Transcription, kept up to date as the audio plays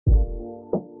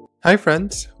Hi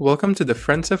friends, welcome to the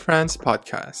Friends of Franz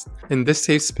podcast. In this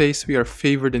safe space, we are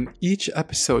favored in each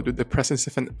episode with the presence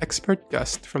of an expert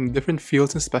guest from different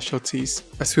fields and specialties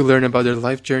as we learn about their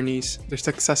life journeys, their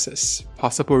successes,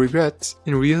 possible regrets,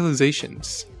 and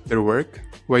realizations, their work,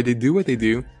 why they do what they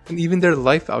do, and even their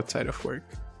life outside of work.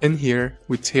 In here,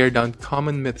 we tear down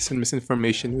common myths and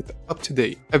misinformation with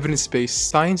up-to-date, evidence-based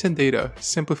science and data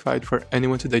simplified for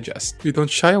anyone to digest. We don't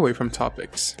shy away from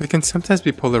topics that can sometimes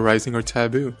be polarizing or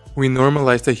taboo. We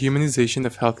normalize the humanization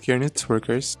of healthcare and its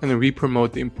workers, and we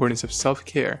promote the importance of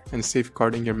self-care and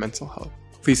safeguarding your mental health.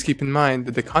 Please keep in mind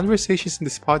that the conversations in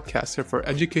this podcast are for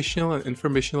educational and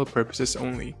informational purposes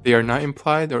only. They are not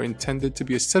implied or intended to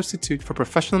be a substitute for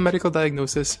professional medical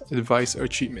diagnosis, advice, or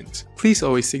treatment. Please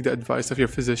always seek the advice of your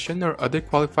physician or other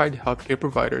qualified healthcare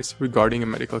providers regarding a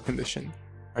medical condition.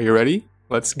 Are you ready?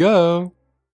 Let's go!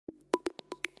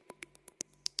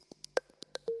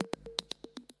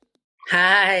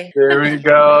 Hi. There we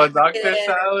go, Dr.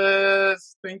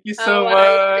 Salas. Thank you so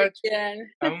much.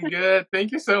 I'm good.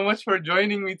 Thank you so much for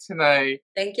joining me tonight.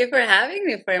 Thank you for having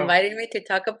me, for inviting me to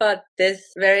talk about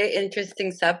this very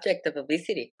interesting subject of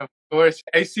obesity. Of course.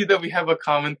 I see that we have a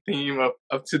common theme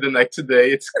up to the neck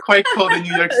today. It's quite cold in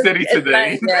New York City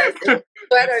today. Yes, it's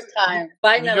sweater time.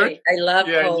 Finally. I love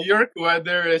cold. New York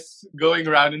weather is going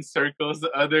around in circles.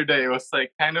 The other day it was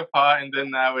like kind of hot, and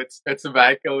then now it's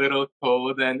back a little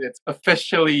cold, and it's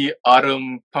officially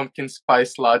autumn pumpkin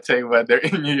spice latte weather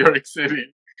in New York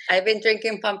City. I've been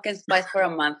drinking pumpkin spice for a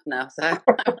month now, so I'm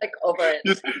like over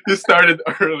it. You started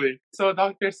early. So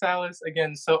Dr. Salas,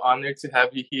 again, so honored to have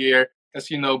you here. As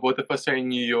you know, both of us are in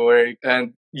New York,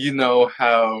 and you know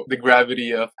how the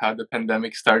gravity of how the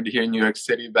pandemic started here in New York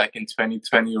City back in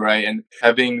 2020, right? And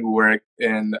having worked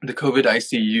in the COVID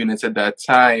ICU units at that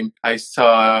time, I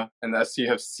saw, and as you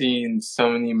have seen,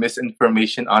 so many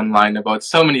misinformation online about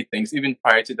so many things, even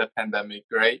prior to the pandemic,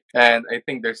 right? And I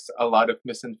think there's a lot of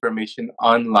misinformation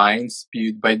online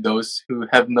spewed by those who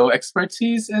have no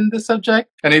expertise in the subject.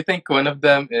 And I think one of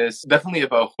them is definitely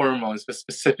about hormones, but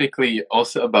specifically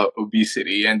also about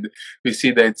obesity. And we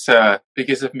see that it's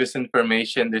because of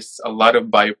misinformation, there's a lot of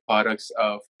byproducts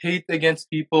of hate against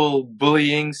people,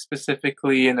 bullying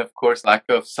specifically, and of course, lack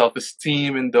of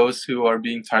self-esteem in those who are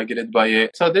being targeted by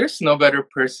it. So there's no better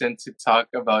person to talk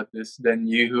about this than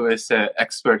you, who is an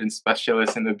expert and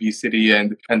specialist in obesity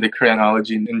and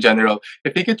endocrinology in general.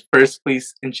 If you could first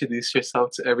please introduce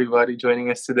yourself to everybody joining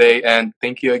us today, and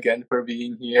thank you again for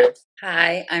being here.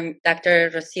 Hi, I'm Dr.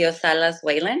 Rocio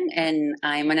Salas-Whalen, and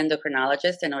I'm an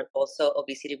endocrinologist and also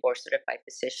obesity board certified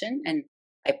physician, and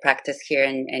I practice here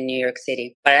in New York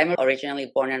City, but I'm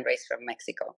originally born and raised from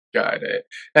Mexico. Got it.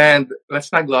 And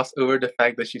let's not gloss over the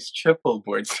fact that she's triple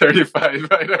board certified,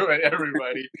 by the way,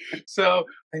 everybody. So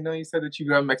I know you said that you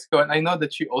grew up in Mexico, and I know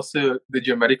that you also did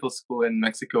your medical school in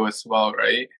Mexico as well,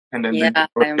 right? And then your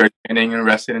training and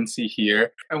residency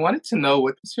here. I wanted to know,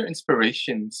 what was your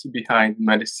inspirations behind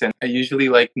medicine? I usually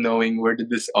like knowing, where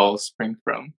did this all spring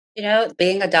from? You know,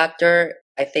 being a doctor,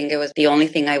 I think it was the only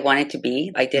thing I wanted to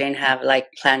be. I didn't have like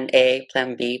plan A,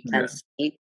 plan B, plan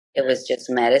C. It was just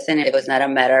medicine. It was not a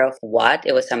matter of what,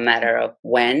 it was a matter of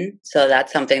when. So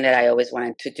that's something that I always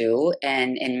wanted to do.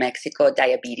 And in Mexico,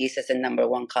 diabetes is the number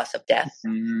one cause of death.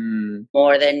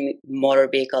 More than motor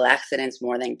vehicle accidents,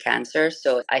 more than cancer.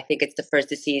 So I think it's the first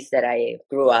disease that I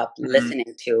grew up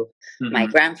listening to. My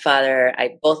grandfather,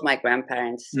 both my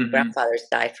grandparents, grandfathers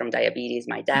died from diabetes.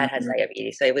 My dad has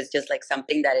diabetes. So it was just like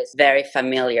something that is very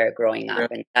familiar growing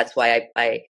up. And that's why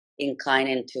I incline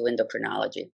into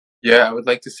endocrinology. Yeah, I would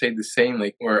like to say the same.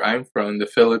 Like where I'm from, the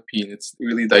Philippines, it's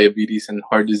really diabetes and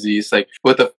heart disease. Like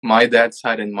both of my dad's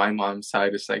side and my mom's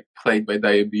side is like plagued by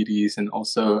diabetes and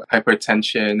also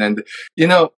hypertension. And, you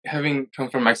know, having come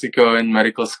from Mexico and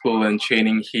medical school and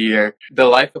training here, the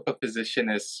life of a physician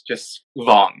is just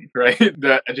long, right?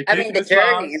 The education the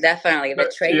journey, definitely.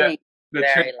 The training. The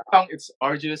training, it's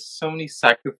arduous. So many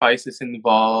sacrifices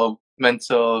involved.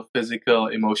 Mental, physical,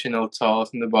 emotional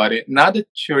tolls in the body. Now that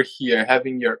you're here,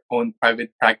 having your own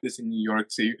private practice in New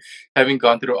York, so having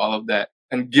gone through all of that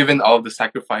and given all of the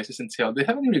sacrifices entailed, do you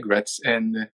have any regrets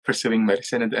in pursuing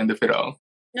medicine at the end of it all?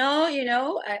 No, you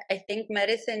know, I think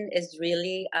medicine is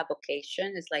really a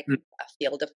vocation. It's like a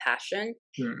field of passion.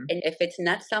 And if it's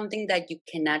not something that you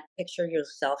cannot picture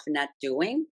yourself not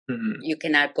doing, you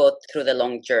cannot go through the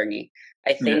long journey.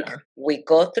 I think we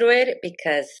go through it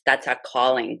because that's our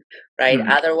calling, right?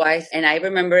 Otherwise, and I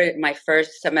remember my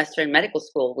first semester in medical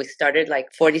school, we started like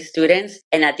 40 students,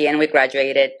 and at the end we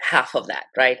graduated half of that,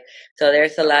 right? So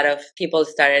there's a lot of people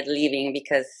started leaving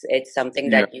because it's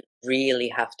something that you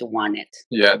really have to want it.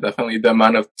 Yeah, definitely. The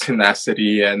amount of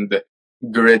tenacity and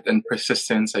grit and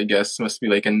persistence, I guess, must be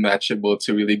like unmatchable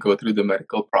to really go through the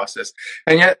medical process.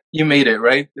 And yet you made it,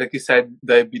 right? Like you said,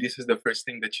 diabetes is the first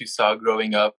thing that you saw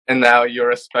growing up. And now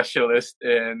you're a specialist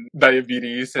in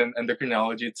diabetes and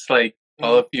endocrinology. It's like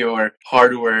all of your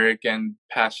hard work and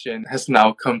passion has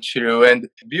now come true. And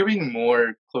veering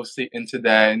more closely into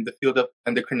that in the field of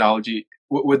endocrinology,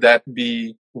 would that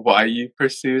be why you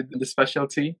pursued the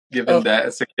specialty, given that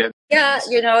as a kid? Yeah,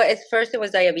 at first it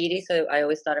was diabetes, so I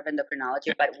always thought of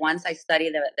endocrinology. But once I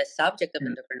studied the subject of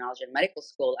endocrinology in medical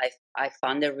school, I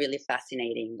found it really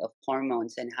fascinating of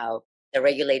hormones and how they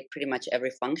regulate pretty much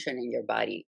every function in your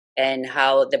body and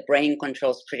how the brain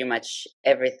controls pretty much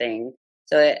everything.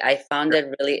 So I found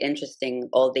it really interesting,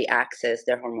 all the axes,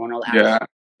 their hormonal axis.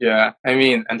 Yeah. I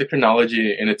mean,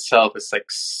 endocrinology in itself is like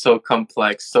so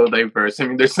complex, so diverse. I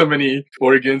mean, there's so many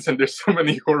organs and there's so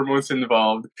many hormones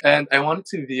involved. And I wanted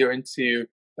to veer into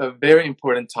a very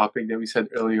important topic that we said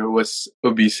earlier was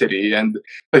obesity. And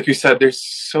like you said, there's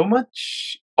so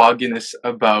much fogginess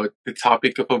about the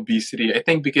topic of obesity. I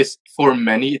think because for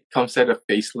many, it comes at a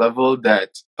face level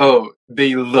that, oh,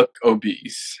 they look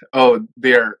obese. Oh,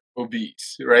 they're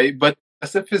obese, right? But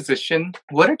as a physician,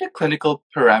 what are the clinical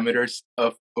parameters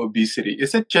of obesity?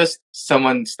 Is it just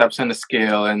someone steps on a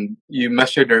scale and you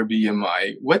measure their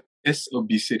BMI? What is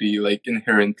obesity like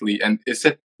inherently? And is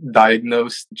it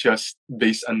diagnosed just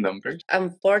based on numbers?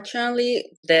 Unfortunately,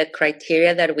 the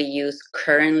criteria that we use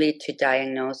currently to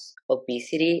diagnose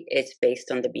obesity is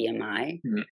based on the BMI.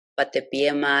 But the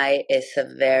BMI is a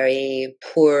very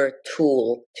poor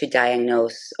tool to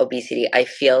diagnose obesity. I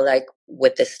feel like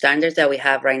with the standards that we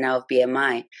have right now of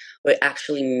BMI, we're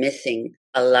actually missing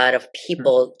a lot of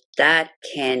people that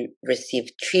can receive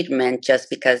treatment just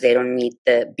because they don't meet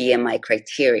the BMI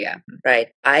criteria, right?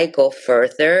 I go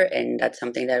further, and that's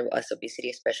something that as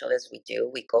obesity specialists we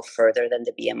do. We go further than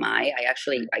the BMI.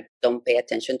 I don't pay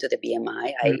attention to the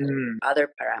BMI. I use other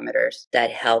parameters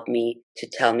that help me to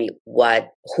tell me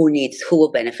who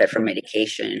will benefit from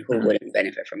medication and who wouldn't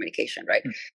benefit from medication, right?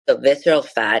 So visceral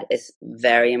fat is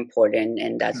very important,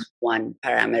 and that's one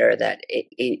parameter that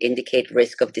indicate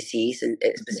risk of disease, and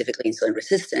specifically insulin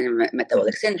resistant,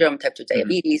 metabolic syndrome, type 2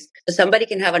 diabetes. So somebody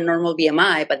can have a normal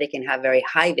BMI, but they can have very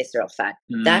high visceral fat.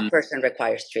 That person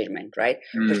requires treatment, right?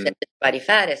 Percentage body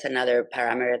fat is another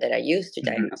parameter that I use to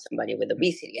diagnose somebody with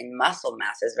obesity. And muscle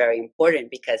mass is very important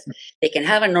because they can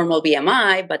have a normal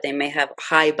BMI, but they may have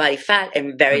high body fat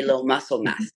and very low muscle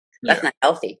mass. That's not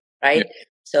healthy, right?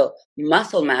 So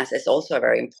muscle mass is also a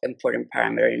very important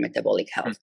parameter in metabolic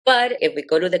health. But if we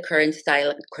go to the current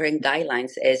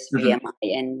guidelines is BMI,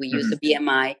 and we use the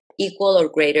BMI equal or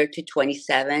greater to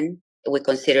 27, we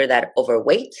consider that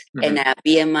overweight. And a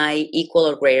BMI equal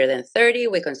or greater than 30,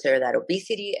 we consider that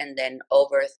obesity. And then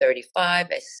over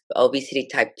 35 is obesity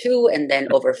type 2. And then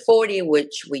over 40,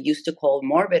 which we used to call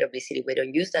morbid obesity, we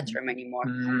don't use that term anymore.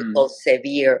 We call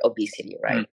severe obesity,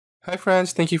 right? Hi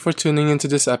friends, thank you for tuning into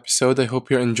this episode. I hope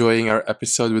you're enjoying our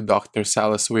episode with Dr.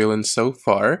 Salas-Whalen so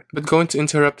far. But going to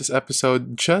interrupt this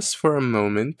episode just for a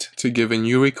moment to give a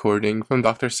new recording from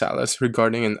Dr. Salas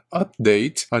regarding an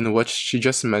update on what she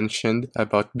just mentioned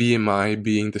about BMI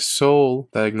being the sole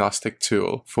diagnostic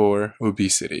tool for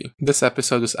obesity. This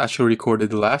episode was actually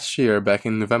recorded last year back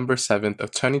in November 7th of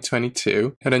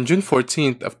 2022. And on June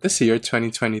 14th of this year,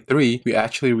 2023, we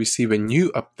actually received a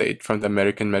new update from the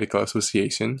American Medical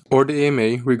Association, or the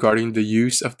AMA, regarding the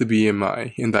use of the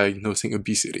BMI in diagnosing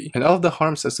obesity and all of the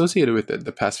harms associated with it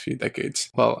the past few decades.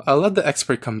 Well, I'll let the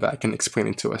expert come back and explain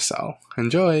it to us all.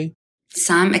 Enjoy!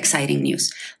 Some exciting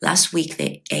news. Last week,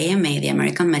 the AMA, the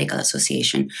American Medical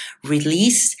Association,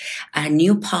 released a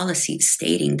new policy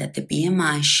stating that the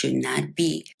BMI should not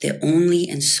be the only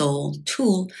and sole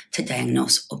tool to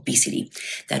diagnose obesity,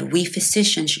 that we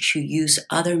physicians should use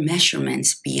other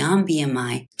measurements beyond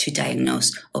BMI to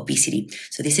diagnose obesity.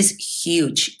 So this is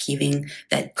huge, given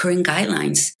that current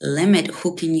guidelines limit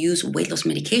who can use weight loss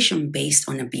medication based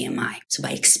on a BMI. So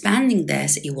by expanding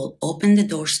this, it will open the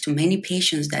doors to many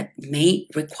patients that may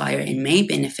require and may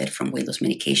benefit from weight loss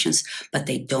medications, but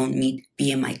they don't meet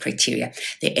BMI criteria.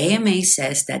 The AMA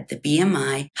says that the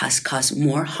BMI has caused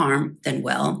more harm than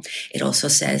well. It also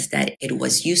says that it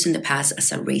was used in the past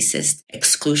as a racist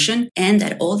exclusion, and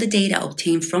that all the data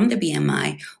obtained from the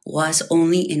BMI was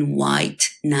only in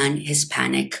white,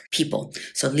 non-Hispanic people,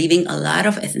 so leaving a lot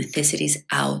of ethnicities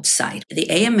outside. The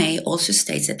AMA also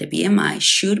states that the BMI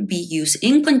should be used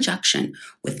in conjunction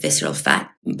with visceral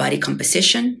fat, body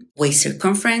composition, waist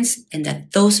circumference, and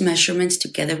that those measurements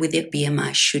together with the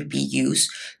BMI should be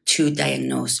used to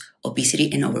diagnose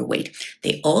obesity and overweight.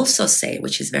 They also say,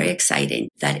 which is very exciting,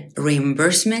 that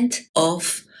reimbursement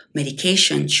of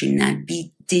medication should not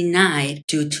be denied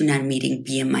due to not meeting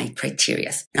BMI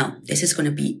criteria. Now, this is going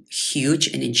to be huge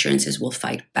and insurances will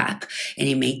fight back, and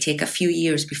it may take a few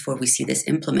years before we see this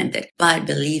implemented. But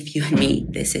believe you and me,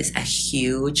 this is a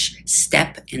huge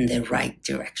step in the right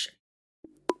direction.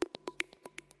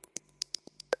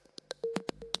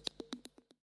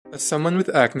 As someone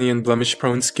with acne and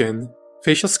blemish-prone skin,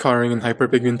 facial scarring and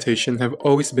hyperpigmentation have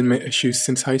always been my issues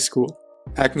since high school.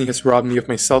 Acne has robbed me of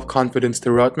my self-confidence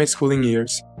throughout my schooling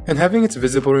years, and having its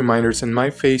visible reminders on my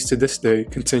face to this day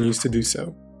continues to do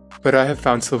so. But I have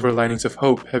found silver linings of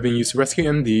hope having used Rescue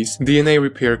MD's DNA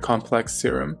Repair Complex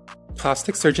Serum.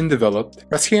 Plastic surgeon developed,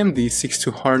 Rescue MD seeks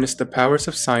to harness the powers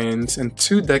of science and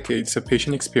 2 decades of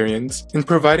patient experience in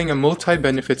providing a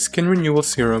multi-benefit skin renewal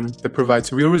serum that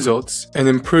provides real results and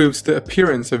improves the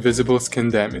appearance of visible skin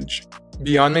damage.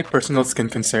 Beyond my personal skin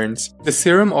concerns, the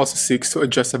serum also seeks to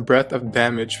address a breadth of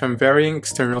damage from varying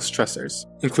external stressors,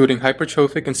 including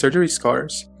hypertrophic and surgery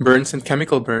scars, burns and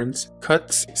chemical burns,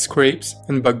 cuts, scrapes,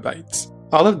 and bug bites.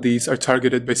 All of these are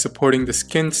targeted by supporting the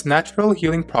skin's natural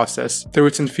healing process through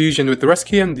its infusion with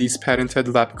Rescue MD's patented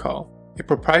LabCall, a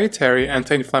proprietary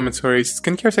anti-inflammatory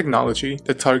skincare technology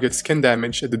that targets skin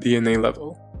damage at the DNA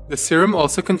level. The serum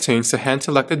also contains a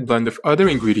hand-selected blend of other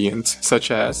ingredients,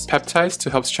 such as peptides to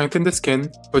help strengthen the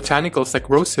skin, botanicals like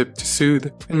rosehip to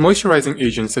soothe, and moisturizing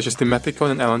agents such as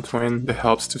dimethicone and allantoin that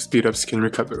helps to speed up skin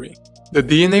recovery. The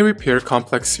DNA Repair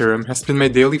Complex Serum has been my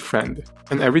daily friend,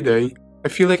 and every day, I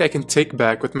feel like I can take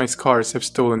back what my scars have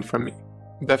stolen from me.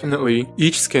 Definitely,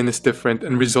 each skin is different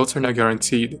and results are not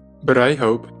guaranteed, but I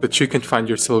hope that you can find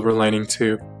your silver lining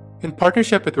too. In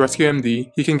partnership with Rescue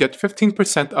MD, you can get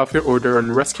 15% off your order on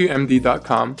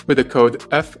rescuemd.com with the code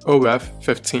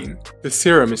FOF15. The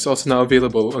serum is also now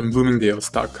available on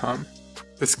bloomingdales.com.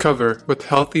 Discover what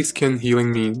healthy skin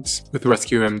healing means with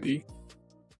Rescue MD.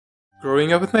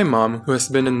 Growing up with my mom, who has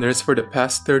been a nurse for the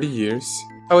past 30 years,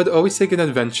 I would always take an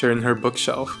adventure in her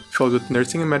bookshelf filled with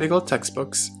nursing and medical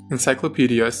textbooks,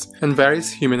 encyclopedias, and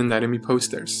various human anatomy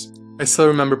posters. I still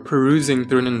remember perusing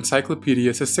through an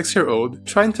encyclopedia as a 6-year-old,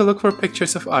 trying to look for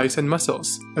pictures of eyes and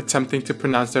muscles, attempting to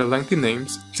pronounce their lengthy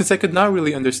names since I could not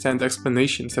really understand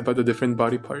explanations about the different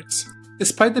body parts.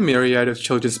 Despite the myriad of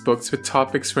children's books with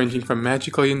topics ranging from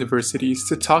magical universities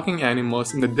to talking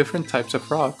animals and the different types of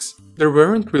rocks, there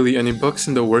weren't really any books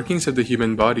on the workings of the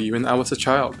human body when I was a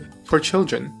child, for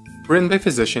children. Written by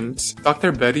physicians,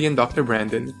 Dr. Betty and Dr.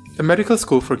 Brandon, the Medical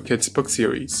School for Kids book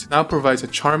series now provides a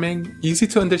charming,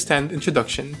 easy-to-understand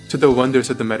introduction to the wonders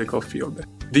of the medical field.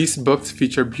 These books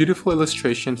feature beautiful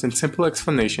illustrations and simple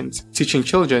explanations, teaching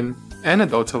children and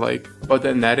adults alike about the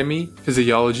anatomy,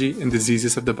 physiology, and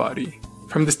diseases of the body.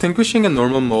 From distinguishing a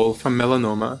normal mole from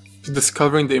melanoma, to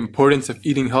discovering the importance of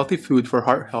eating healthy food for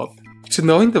heart health, to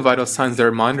knowing the vital signs that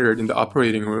are monitored in the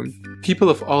operating room, people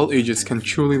of all ages can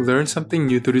truly learn something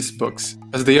new through these books,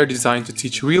 as they are designed to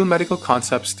teach real medical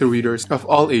concepts to readers of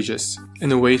all ages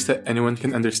in ways that anyone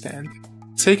can understand.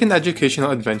 Take an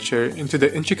educational adventure into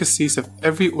the intricacies of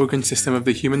every organ system of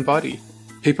the human body.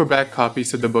 Paperback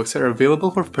copies of the books are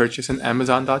available for purchase on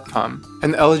Amazon.com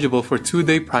and eligible for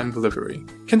 2-day Prime delivery.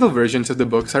 Kindle versions of the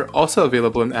books are also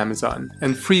available on Amazon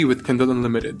and free with Kindle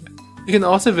Unlimited. You can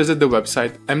also visit the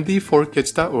website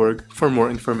md4kids.org for more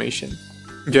information.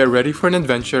 Get ready for an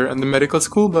adventure on the medical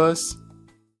school bus!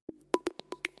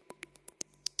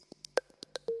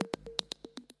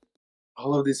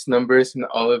 All of these numbers and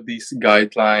all of these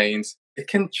guidelines, it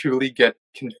can truly get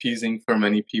confusing for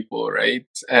many people, right?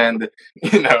 And,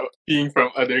 being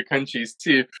from other countries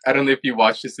too. I don't know if you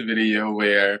watched this video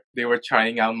where they were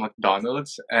trying out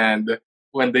McDonald's, and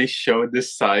when they showed the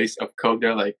size of Coke,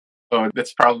 they're like, oh,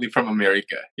 that's probably from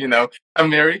America.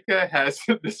 America has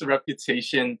this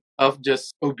reputation of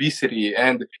just obesity.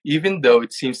 And even though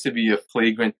it seems to be a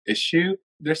flagrant issue,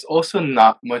 there's also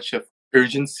not much of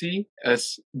urgency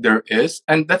as there is.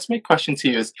 And that's my question to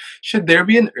you is, should there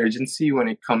be an urgency when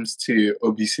it comes to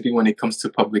obesity, when it comes to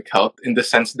public health, in the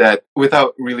sense that,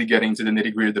 without really getting to the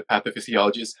nitty-gritty of the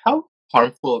pathophysiology, is how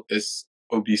harmful is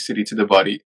obesity to the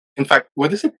body? In fact,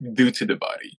 what does it do to the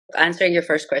body? Answering your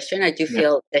first question, I do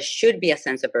feel there should be a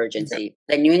sense of urgency.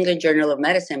 The New England Journal of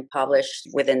Medicine published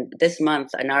within this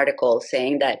month an article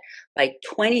saying that by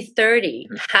 2030,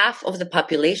 half of the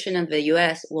population of the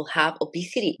US will have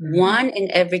obesity. 1 in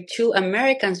every 2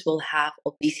 Americans will have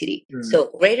obesity.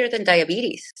 So greater than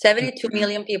diabetes. 72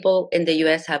 million people in the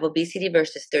US have obesity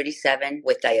versus 37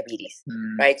 with diabetes,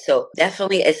 right? So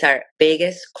definitely it's our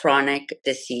biggest chronic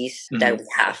disease that we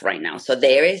have right now. So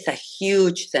there is a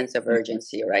huge sense of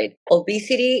urgency, right?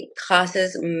 Obesity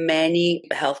causes many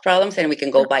health problems, and we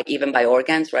can go by even by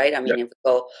organs, right? I mean, if we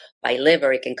go by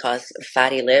liver, it can cause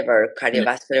fatty liver,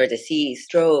 cardiovascular disease,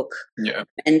 stroke,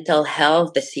 mental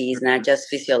health disease, not just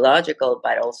physiological,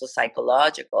 but also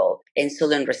psychological,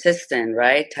 insulin resistant,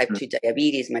 right? Type 2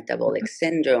 diabetes, metabolic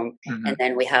syndrome. And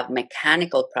then we have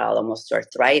mechanical problems,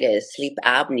 arthritis, sleep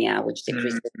apnea, which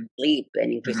decreases sleep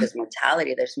and increases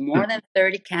mortality. There's more than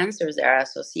 30 cancers that are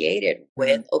associated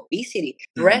with obesity.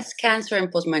 Breast cancer in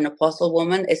postmenopausal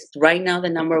women is right now the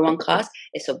number one cause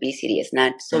is obesity. It's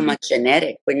not so much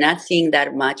genetic. We're not seeing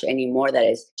that much anymore that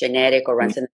is genetic or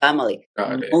runs in the family.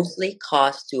 Mostly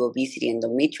caused to obesity,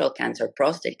 endometrial cancer,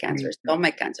 prostate cancer,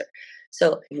 stomach cancer.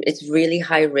 So it's really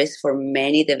high risk for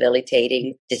many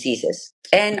debilitating diseases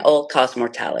and all-cause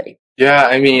mortality. Yeah,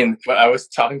 I mean, when I was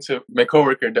talking to my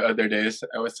coworker the other day,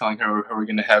 I was telling her we're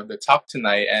going to have the talk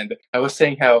tonight, and I was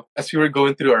saying how, as we were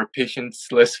going through our patients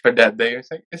list for that day, I was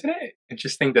like, isn't it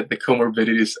interesting that the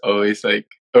comorbidity is always like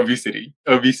obesity,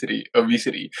 obesity,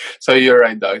 obesity? So you're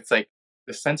right, Doc. It's like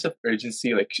the sense of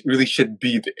urgency like really should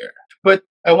be there. But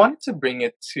I wanted to bring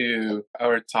it to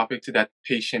our topic, to that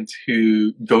patient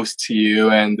who goes to you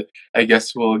and I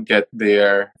guess will get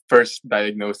their first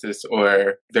diagnosis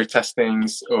or their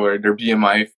testings or their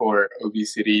BMI for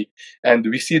obesity. And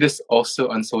we see this also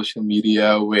on social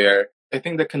media where I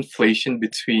think the conflation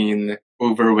between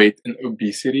overweight and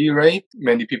obesity, right?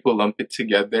 Many people lump it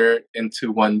together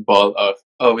into one ball of,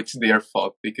 oh, it's their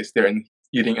fault because they're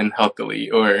eating unhealthily,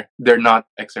 or they're not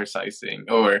exercising,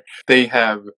 or they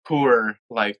have poor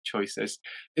life choices.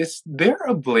 Is there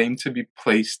a blame to be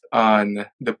placed on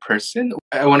the person?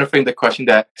 I want to frame the question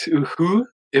that to who,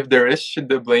 if there is, should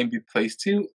the blame be placed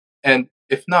to? And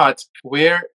if not,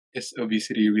 where is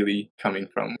obesity really coming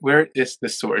from? Where is the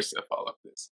source of all of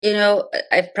this? You know,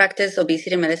 I've practiced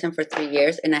obesity medicine for 3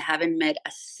 years, and I haven't met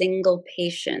a single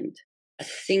patient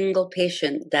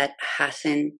that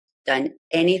hasn't done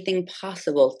anything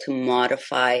possible to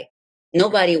modify.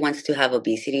 Nobody wants to have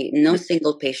obesity. No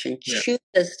single patient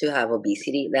chooses to have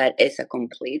obesity. That is a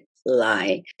complete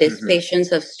lie. These patients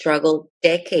have struggled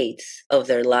decades of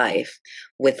their life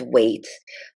with weight.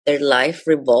 Their life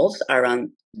revolves around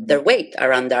their weight,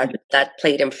 around that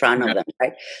plate in front of them,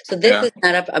 right? So this is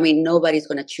not nobody's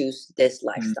going to choose this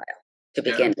lifestyle to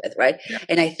begin with, right?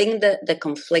 And I think that the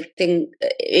conflicting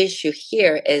issue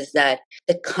here is that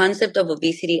the concept of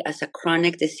obesity as a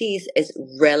chronic disease is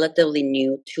relatively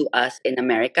new to us in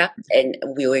America, and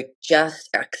we were just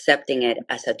accepting it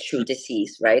as a true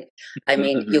disease, right? I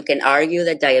mean, you can argue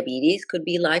that diabetes could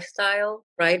be lifestyle,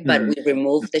 right? But we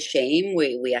remove the shame,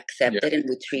 we accept it and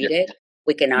we treat it.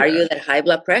 We can argue that high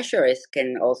blood pressure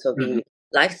can also be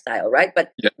lifestyle, right?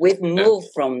 But we've moved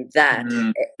from that,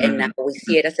 and now we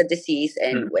see it as a disease,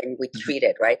 and when we treat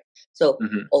it, right? So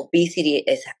obesity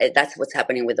that's what's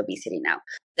happening with obesity now.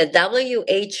 The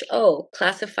WHO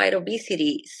classified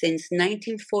obesity since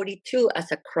 1942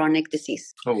 as a chronic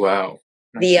disease. Oh, wow.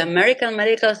 The American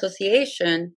Medical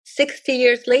Association, 60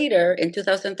 years later, in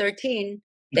 2013,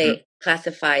 they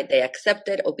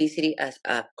accepted obesity as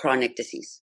a chronic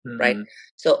disease. Right?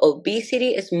 So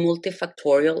obesity is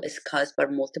multifactorial. It's caused by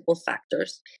multiple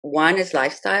factors. One is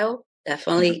lifestyle.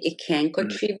 Definitely it can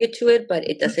contribute to it, but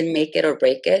it doesn't make it or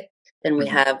break it. Then we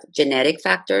have genetic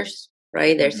factors,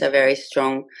 right? There's a very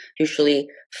strong, usually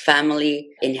family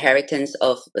inheritance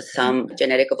of some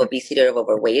genetic of obesity or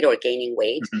overweight or gaining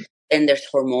weight. Then there's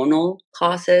hormonal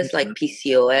causes like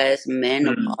PCOS,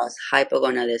 menopause,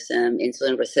 hypogonadism,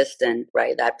 insulin resistant,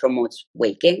 right? That promotes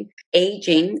weight gain.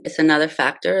 Aging is another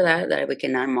factor that we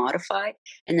cannot modify.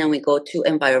 And then we go to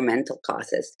environmental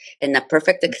causes. And a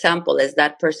perfect example is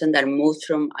that person that moves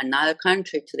from another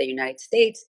country to the United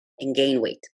States and gain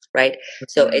weight. Right?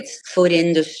 So it's food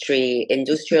industry,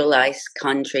 industrialized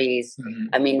countries.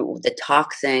 I mean, the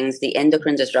toxins, the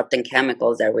endocrine disrupting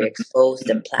chemicals that we expose,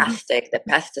 the plastic, the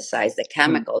pesticides, the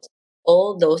chemicals,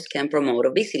 all those can promote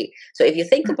obesity. So if you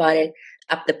think about it,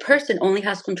 the person only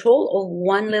has control of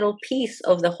one little piece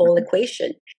of the whole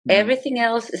equation. Everything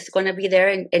else is going to be there,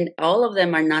 and all of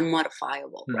them are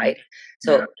non-modifiable, right?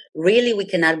 So really, we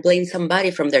cannot blame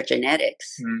somebody from their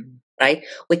genetics. Right?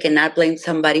 We cannot blame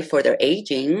somebody for their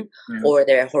aging or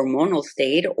their hormonal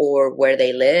state or where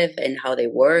they live and how they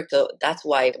work. So that's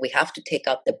why we have to take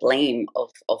out the blame of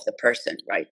the person,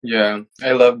 right? Yeah,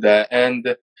 I love that.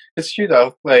 And It's true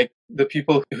though. Like the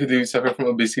people who do suffer from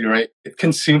obesity, right? It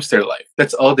consumes their life.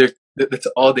 That's all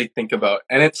they think about,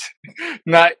 and it's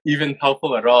not even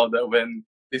helpful at all. That when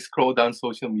they scroll down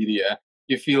social media,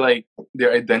 you feel like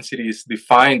their identity is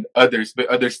defined by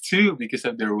others too because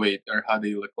of their weight or how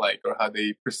they look like or how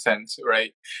they present,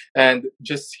 right? And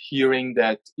just hearing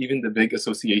that even the big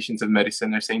associations of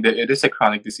medicine are saying that it is a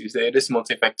chronic disease, that it is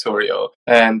multifactorial,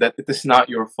 and that it is not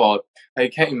your fault. I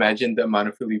can't imagine the amount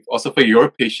of relief also for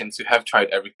your patients who have tried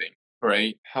everything,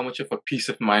 right? How much of a peace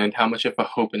of mind and how much of a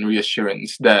hope and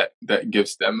reassurance that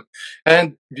gives them.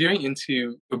 And veering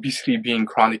into obesity being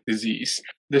chronic disease,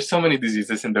 there's so many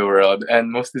diseases in the world, and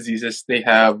most diseases, they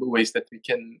have ways that we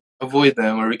can avoid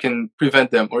them or we can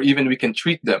prevent them or even we can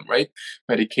treat them, right?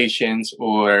 Medications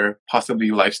or possibly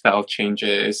lifestyle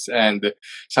changes, and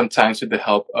sometimes with the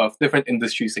help of different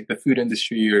industries like the food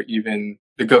industry or even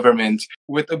the government.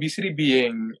 With obesity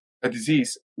being a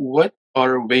disease, what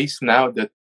are ways now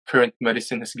that current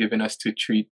medicine has given us to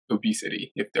treat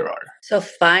obesity, if there are? So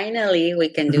finally, we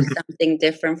can do something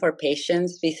different for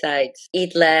patients besides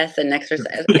eat less and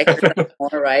exercise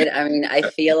more, right? I mean, I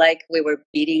feel like we were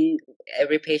beating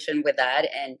every patient with that,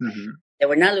 and they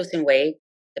were not losing weight.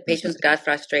 The patients got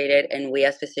frustrated, and we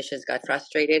as physicians got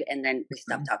frustrated, and then we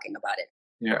stopped talking about it.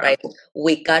 Yeah. Right?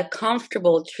 We got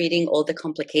comfortable treating all the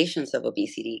complications of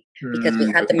obesity because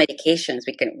we had the medications.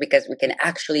 Because we can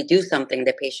actually do something.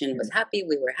 The patient was happy,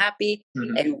 we were happy,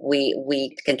 and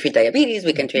we can treat diabetes,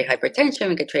 we can treat hypertension,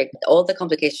 we can treat all the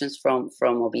complications from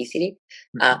obesity.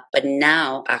 But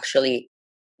now, actually,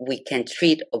 we can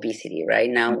treat obesity. Right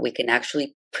now, we can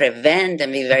actually prevent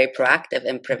and be very proactive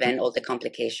and prevent all the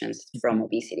complications from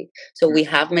obesity. So we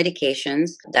have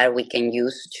medications that we can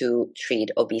use to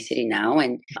treat obesity now.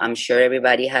 And I'm sure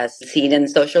everybody has seen in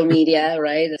social media,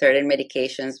 right? Certain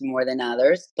medications more than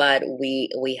others, but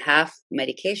we have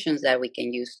medications that we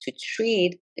can use to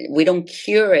treat. We don't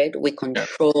cure it, we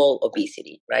control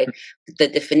obesity, right? The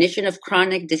definition of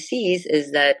chronic disease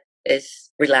is that it's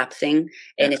relapsing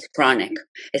and it's chronic.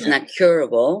 It's not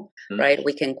curable, right?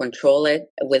 We can control it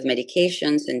with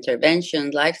medications,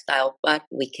 interventions, lifestyle, but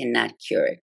we cannot cure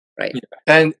it, right? Yeah.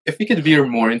 And if we could veer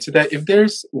more into that, if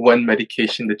there's one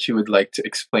medication that you would like to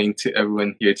explain to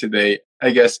everyone here today, I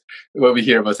guess what we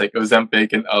hear about is like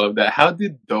Ozempic and all of that. How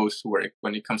did those work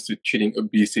when it comes to treating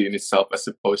obesity in itself as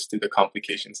opposed to the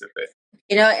complications of it?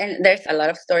 You know, and there's a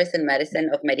lot of stories in medicine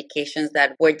of medications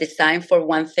that were designed for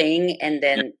one thing and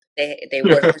then they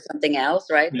work for something else,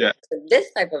 right? Yeah. So this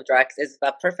type of drugs is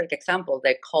a perfect example.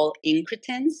 They're called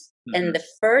incretins. And the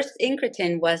first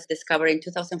incretin was discovered in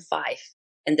 2005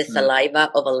 in the saliva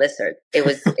of a lizard. It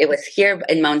was here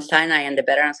in Mount Sinai in the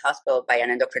Veterans Hospital by an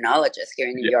endocrinologist here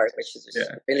in New York, which is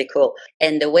really cool.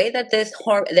 And the way that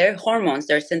they're hormones,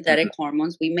 they're synthetic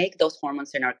hormones. We make those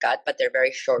hormones in our gut, but they're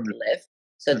very short-lived.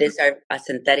 So these are a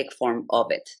synthetic form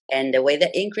of it. And the way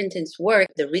that incretins work,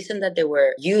 the reason that they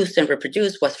were used and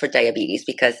reproduced was for diabetes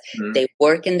because they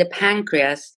work in the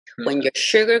pancreas. When your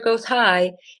sugar goes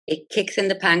high, it kicks in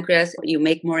the pancreas, you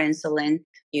make more insulin,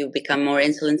 you become more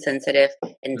insulin sensitive,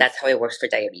 and that's how it works for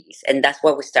diabetes. And that's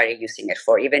what we started using it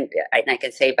for. Even, I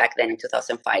can say back then in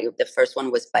 2005, the first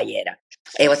one was Bayera.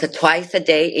 It was a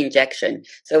twice-a-day injection.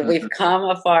 So we've come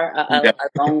a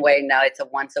long way now. It's a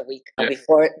once a week.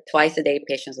 Before, twice a day,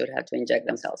 patients would have to inject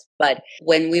themselves. But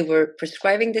when we were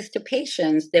prescribing this to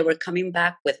patients, they were coming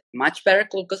back with much better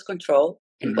glucose control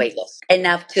and weight loss. And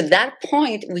up to that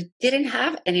point, we didn't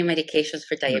have any medications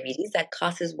for diabetes that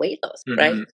causes weight loss,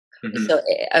 right? So,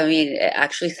 I mean,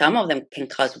 actually, some of them can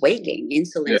cause weight gain.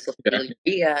 Insulin,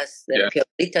 sulfonylureas, the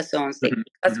pioglitazones, they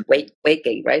cause weight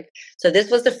gain, right? So this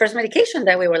was the first medication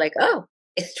that we were like, oh,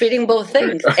 it's treating both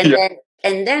things.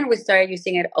 And then we started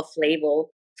using it off-label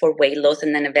for weight loss,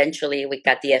 and then eventually we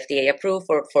got the FDA approved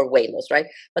for weight loss, right?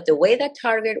 But the way that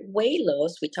target weight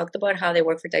loss, we talked about how they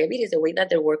work for diabetes, the way that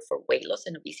they work for weight loss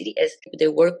and obesity is they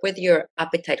work with your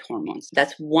appetite hormones.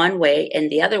 That's one way.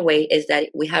 And the other way is that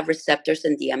we have receptors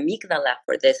in the amygdala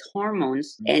for these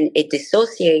hormones, and it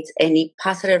dissociates any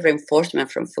positive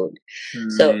reinforcement from food.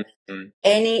 So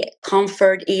any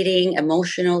comfort eating,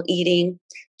 emotional eating,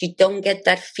 you don't get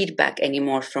that feedback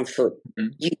anymore from food.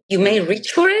 You may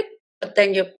reach for it, but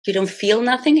then you don't feel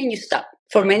nothing and you stop.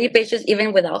 For many patients,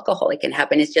 even with alcohol, it can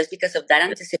happen. It's just because of that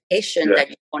anticipation that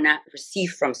you want to receive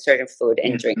from certain food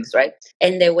and drinks, right?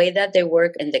 And the way that they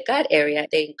work in the gut area,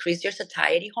 they increase your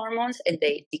satiety hormones and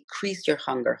they decrease your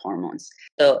hunger hormones.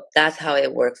 So that's how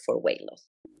it works for weight loss.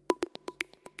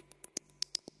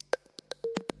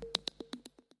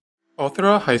 All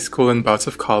throughout high school and bouts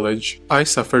of college, I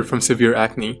suffered from severe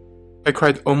acne. I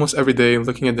cried almost every day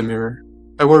looking at the mirror.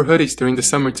 I wore hoodies during the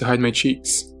summer to hide my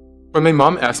cheeks. When my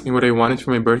mom asked me what I wanted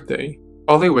for my birthday,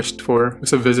 all I wished for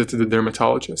was a visit to the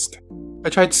dermatologist. I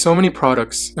tried so many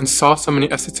products and saw so many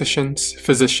estheticians,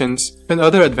 physicians, and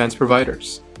other advanced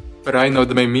providers. But I know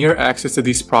that my mere access to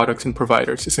these products and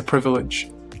providers is a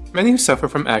privilege. Many who suffer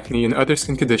from acne and other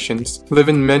skin conditions live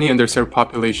in many underserved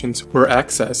populations where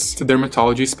access to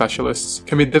dermatology specialists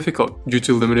can be difficult due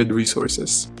to limited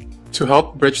resources. To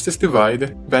help bridge this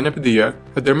divide, Vanapadia,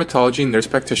 a dermatology nurse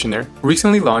practitioner,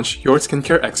 recently launched Your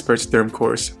Skincare Expert's Derm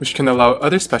course, which can allow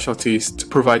other specialties to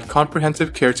provide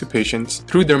comprehensive care to patients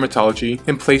through dermatology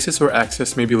in places where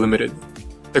access may be limited.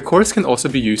 The course can also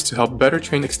be used to help better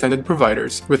train extended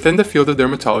providers within the field of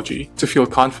dermatology to feel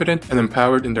confident and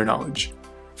empowered in their knowledge.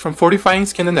 From fortifying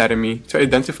skin anatomy to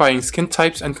identifying skin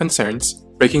types and concerns,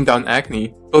 breaking down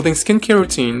acne, building skincare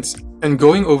routines, and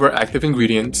going over active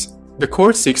ingredients, the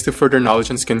course seeks to further knowledge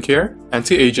in skincare,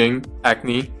 anti-aging,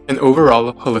 acne, and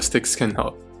overall holistic skin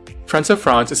health. Friends of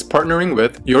Franz is partnering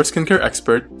with Your Skincare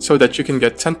Expert so that you can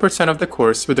get 10% of the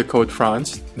course with the code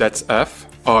FRANZ, that's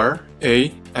FRANZ,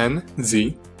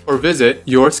 or visit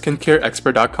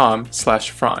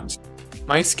yourskincareexpert.com/Franz.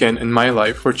 My skin and my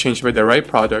life were changed by the right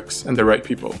products and the right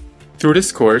people. Through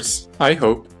this course, I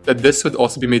hope that this would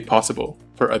also be made possible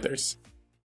for others.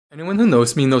 Anyone who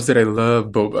knows me knows that I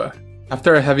love boba.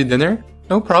 After a heavy dinner?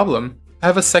 No problem. I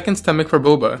have a second stomach for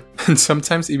boba, and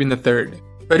sometimes even a third.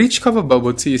 But each cup of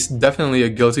bubble tea is definitely a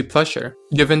guilty pleasure,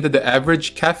 given that the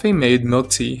average cafe-made milk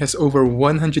tea has over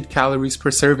 100 calories per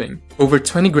serving, over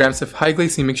 20 grams of high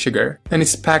glycemic sugar, and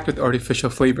is packed with artificial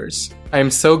flavors. I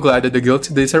am so glad that the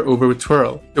guilty days are over with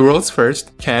Twirl, the world's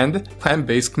first canned,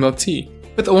 plant-based milk tea.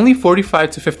 With only 45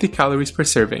 to 50 calories per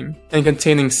serving, and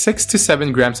containing 6 to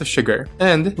 7 grams of sugar,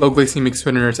 and low glycemic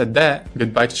sweeteners at that,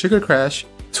 goodbye to sugar crash,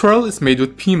 Twirl is made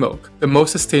with pea milk, the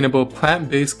most sustainable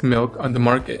plant-based milk on the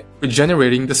market,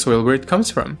 regenerating the soil where it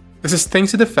comes from. This is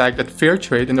thanks to the fact that fair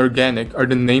trade and organic are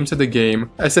the names of the game,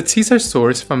 as the teas are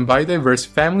sourced from biodiverse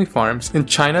family farms in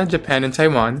China, Japan, and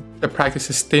Taiwan that practice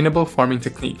sustainable farming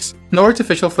techniques. No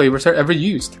artificial flavors are ever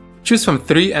used. Choose from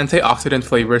 3 antioxidant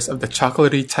flavors of the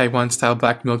chocolatey Taiwan-style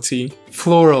black milk tea,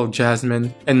 floral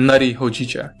jasmine, and nutty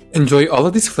hojicha. Enjoy all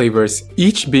of these flavors,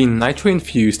 each being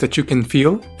nitro-infused that you can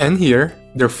feel and hear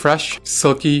their fresh,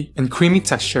 silky, and creamy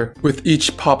texture with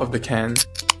each pop of the can.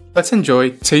 Let's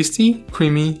enjoy tasty,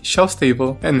 creamy,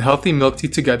 shelf-stable, and healthy milk tea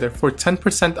together for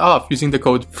 10% off using the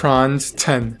code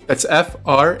FRANZ10. That's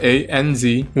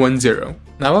FRANZ10.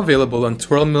 Now available on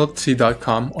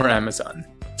twirlmilktea.com or Amazon.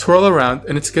 Twirl around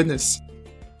in its goodness.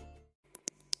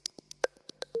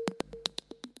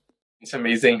 It's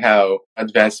amazing how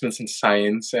advancements in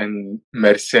science and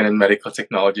medicine and medical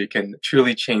technology can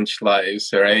truly change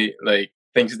lives, right? Like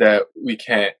things that we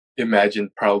can't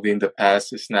imagine probably in the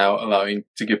past is now allowing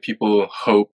to give people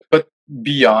hope. But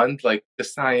beyond like the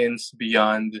science,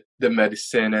 beyond the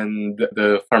medicine and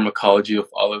the pharmacology of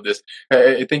all of this,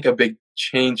 I think a big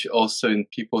change also in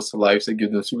people's lives that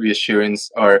give them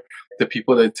reassurance are the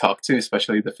people they talk to,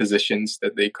 especially the physicians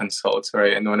that they consult,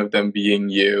 right? And one of them being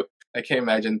you. I can't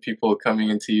imagine people coming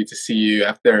into you to see you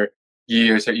after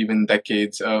years or even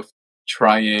decades of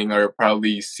trying or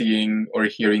probably seeing or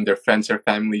hearing their friends or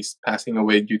families passing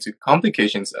away due to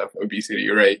complications of obesity,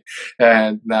 right?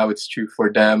 And now it's true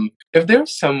for them. If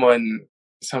there's someone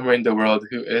somewhere in the world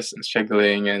who is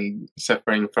struggling and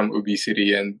suffering from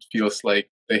obesity and feels like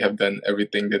they have done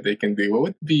everything that they can do, what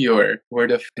would be your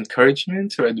word of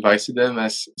encouragement or advice to them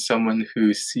as someone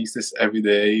who sees this every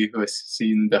day, who has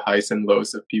seen the highs and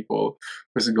lows of people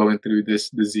who's going through this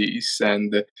disease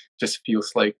and just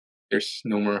feels like there's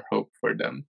no more hope for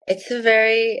them? It's a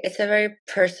very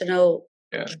personal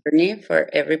journey for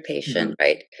every patient,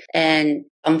 right? And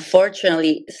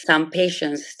unfortunately, some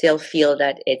patients still feel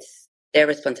that it's their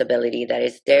responsibility, that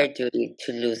it's their duty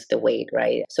to lose the weight,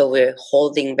 right? So we're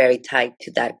holding very tight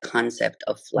to that concept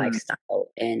of lifestyle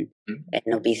and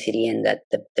obesity, and that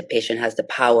the patient has the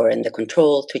power and the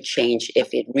control to change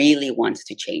if it really wants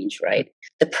to change, right?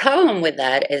 The problem with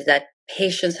that is that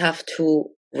patients have to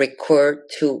recur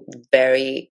to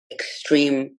very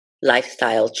extreme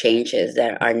lifestyle changes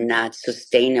that are not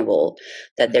sustainable,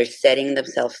 that they're setting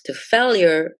themselves to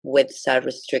failure with such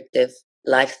restrictive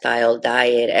lifestyle,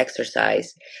 diet,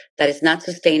 exercise that is not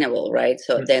sustainable, right?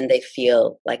 So then they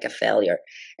feel like a failure.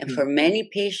 And for many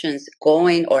patients,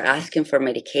 going or asking for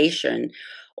medication,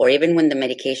 or even when the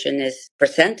medication is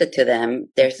presented to them,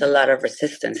 there's a lot of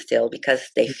resistance still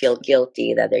because they feel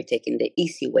guilty that they're taking the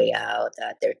easy way out,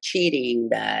 that they're cheating,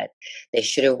 that they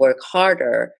should have worked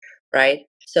harder, right?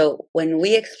 So when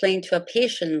we explain to a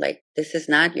patient, like, this is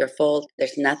not your fault,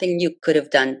 there's nothing you could have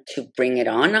done to bring it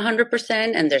on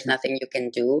 100%, and there's nothing you can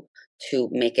do to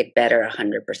make it better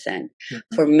 100%.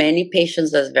 For many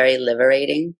patients, that's very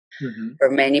liberating. For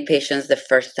many patients, the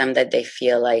first time that they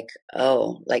feel like,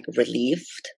 oh, like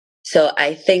relieved. So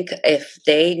I think if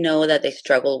they know that they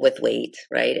struggle with weight,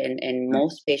 right? And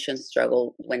most patients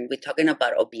struggle when we're talking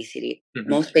about obesity.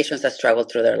 Most patients that struggle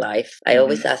through their life. I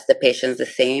always ask the patients the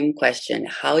same question.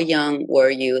 How young were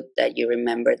you that you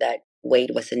remember that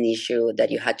weight was an issue,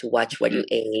 that you had to watch what you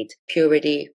ate?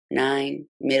 Puberty, 9,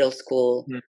 middle school,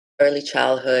 early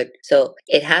childhood. So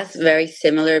it has very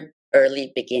similar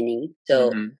early beginning.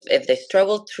 So if they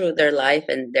struggle through their life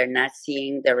and they're not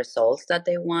seeing the results that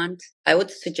they want, I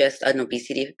would suggest an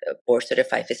obesity board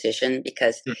certified physician,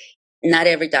 because not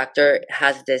every doctor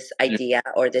has this idea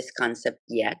or this concept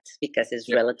yet, because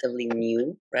it's relatively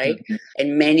new, right?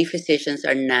 And many physicians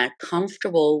are not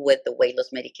comfortable with the weight loss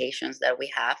medications that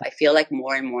we have. I feel like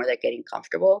more and more they're getting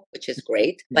comfortable, which is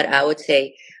great. But I would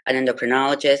say an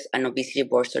endocrinologist, an obesity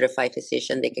board certified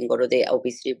physician, they can go to the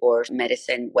obesity board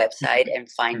medicine website and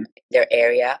find their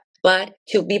area. But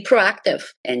to be proactive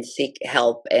and seek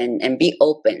help and be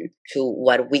open to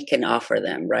what we can offer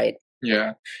them, right?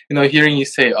 Yeah. Hearing you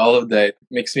say all of that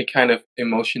makes me kind of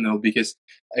emotional, because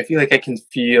I feel like I can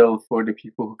feel for the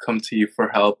people who come to you for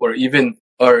help, or even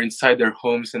are inside their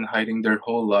homes and hiding their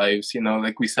whole lives,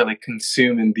 like we said, like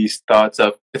consumed in these thoughts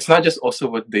of, it's not just also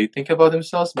what they think about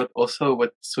themselves, but also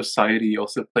what society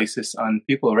also places on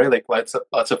people, right? Like lots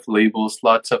of labels,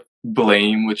 lots of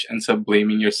blame, which ends up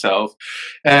blaming yourself.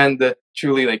 And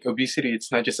truly, like obesity,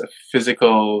 it's not just a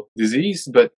physical disease,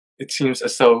 but it seems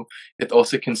as though it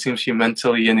also consumes you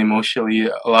mentally and emotionally,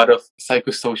 a lot of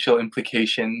psychosocial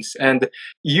implications. And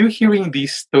you hearing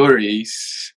these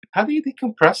stories, how do you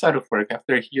decompress out of work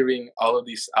after hearing all of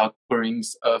these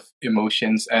outpourings of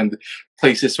emotions and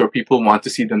places where people want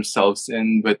to see themselves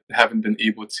in but haven't been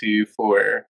able to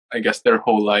for, I guess, their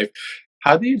whole life?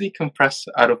 How do you decompress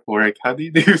out of work? How do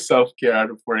you do self-care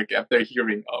out of work after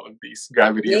hearing all of these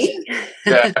gravities?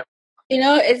 Yeah.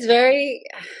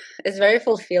 It's very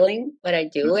fulfilling what I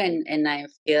do, and I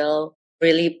feel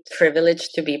really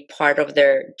privileged to be part of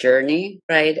their journey,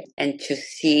 right? And to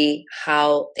see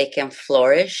how they can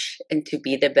flourish and to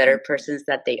be the better persons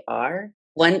that they are.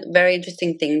 One very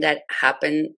interesting thing that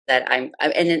happened that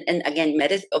and again,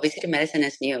 obesity medicine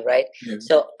is new, right?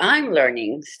 So I'm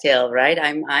learning still, right?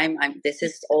 This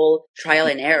is all trial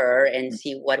and error and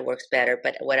see what works better.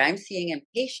 But what I'm seeing in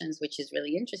patients, which is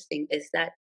really interesting, is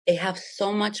that they have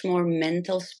so much more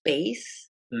mental space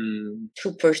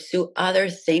to pursue other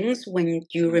things when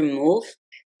you remove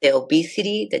the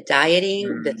obesity, the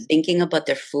dieting, the thinking about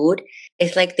their food.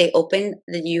 It's like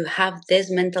you have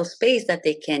this mental space that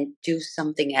they can do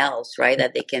something else, right?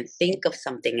 That they can think of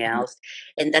something else.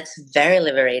 And that's very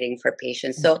liberating for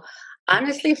patients. So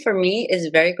honestly, for me, it's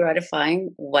very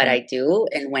gratifying what I do.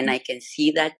 And when I can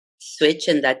see that switch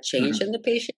and that change in the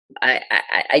patient,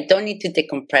 I don't need to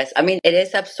decompress. I mean, it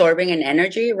is absorbing an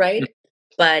energy, right?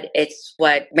 But it's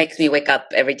what makes me wake up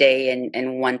every day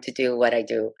and want to do what I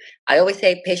do. I always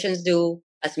say patients do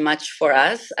as much for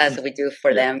us as we do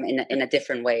for them in a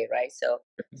different way, right? So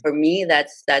for me,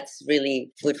 that's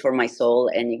really food for my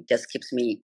soul, and it just keeps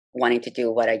me wanting to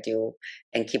do what I do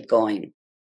and keep going.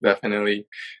 Definitely.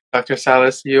 Dr.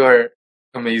 Salas, you are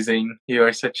amazing. You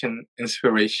are such an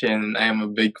inspiration. I am a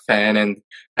big fan, and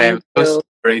I am so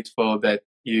grateful that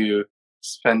you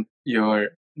spent your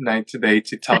night today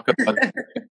to talk about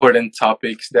important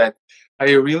topics that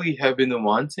I really have been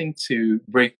wanting to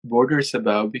break borders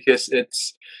about, because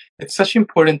it's such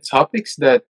important topics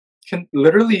that can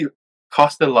literally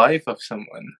cost the life of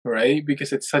someone, right?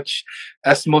 Because it's such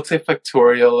as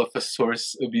multifactorial of a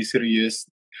source obesity is.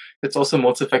 It's also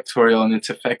multifactorial in its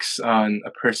effects on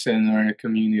a person or a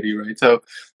community, right? So,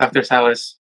 Dr.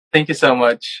 Salas, thank you so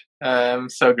much. I'm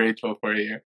so grateful for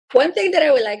you. One thing that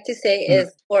I would like to say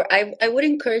is, I would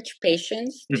encourage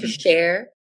patients to share,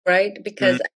 right?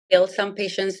 Because I feel some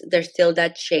patients, there's still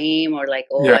that shame, or like,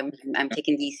 I'm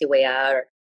taking the easy way out.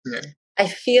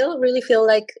 I really feel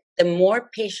like the more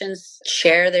patients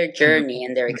share their journey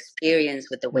and their experience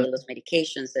with the weight loss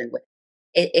medications, and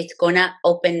it's going to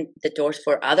open the doors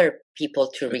for other people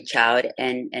to reach out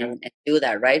and do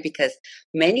that, right? Because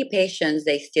many patients,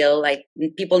 they still, like,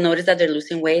 people notice that they're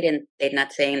losing weight and they're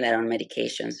not saying that on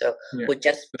medication. So we're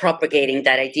just propagating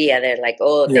that idea. They're like,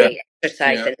 oh, they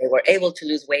exercised and they were able to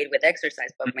lose weight with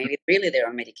exercise, but maybe really they're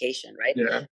on medication, right?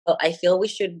 So I feel we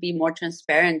should be more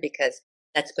transparent, because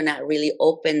that's going to really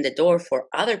open the door for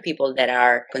other people that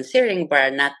are considering but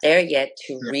are not there yet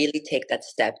to really take that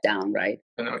step down, right?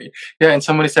 Yeah, and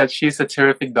somebody said she's a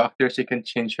terrific doctor. She can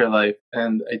change her life,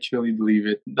 and I truly believe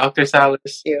it. Dr.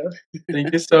 Salas,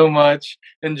 thank you so much.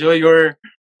 Enjoy your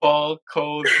fall,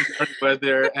 cold,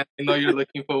 weather, and I know you're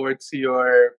looking forward to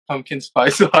your pumpkin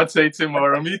spice latte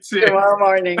tomorrow. Me too. Tomorrow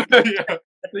morning. Yeah.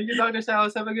 Thank you, Dr.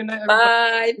 Salas. Have a good night, everybody.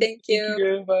 Bye. Thank you. Thank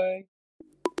you. Bye.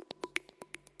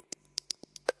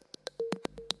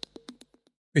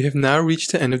 We have now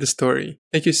reached the end of the story.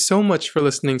 Thank you so much for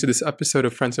listening to this episode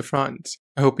of Friends of Franz.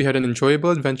 I hope you had an enjoyable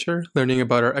adventure learning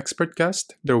about our expert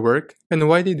guest, their work, and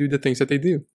why they do the things that they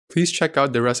do. Please check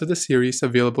out the rest of the series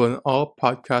available on all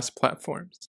podcast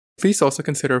platforms. Please also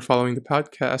consider following the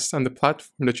podcast on the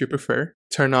platform that you prefer,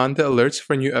 turn on the alerts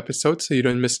for new episodes so you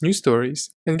don't miss new stories,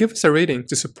 and give us a rating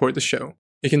to support the show.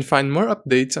 You can find more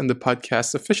updates on the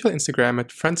podcast's official Instagram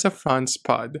at Friends of Franz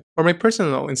Pod, or my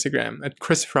personal Instagram at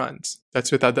Chris Franz.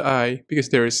 That's without the I, because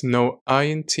there is no I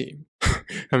in team.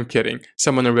 I'm kidding.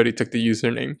 Someone already took the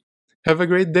username. Have a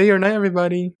great day or night,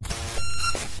 everybody!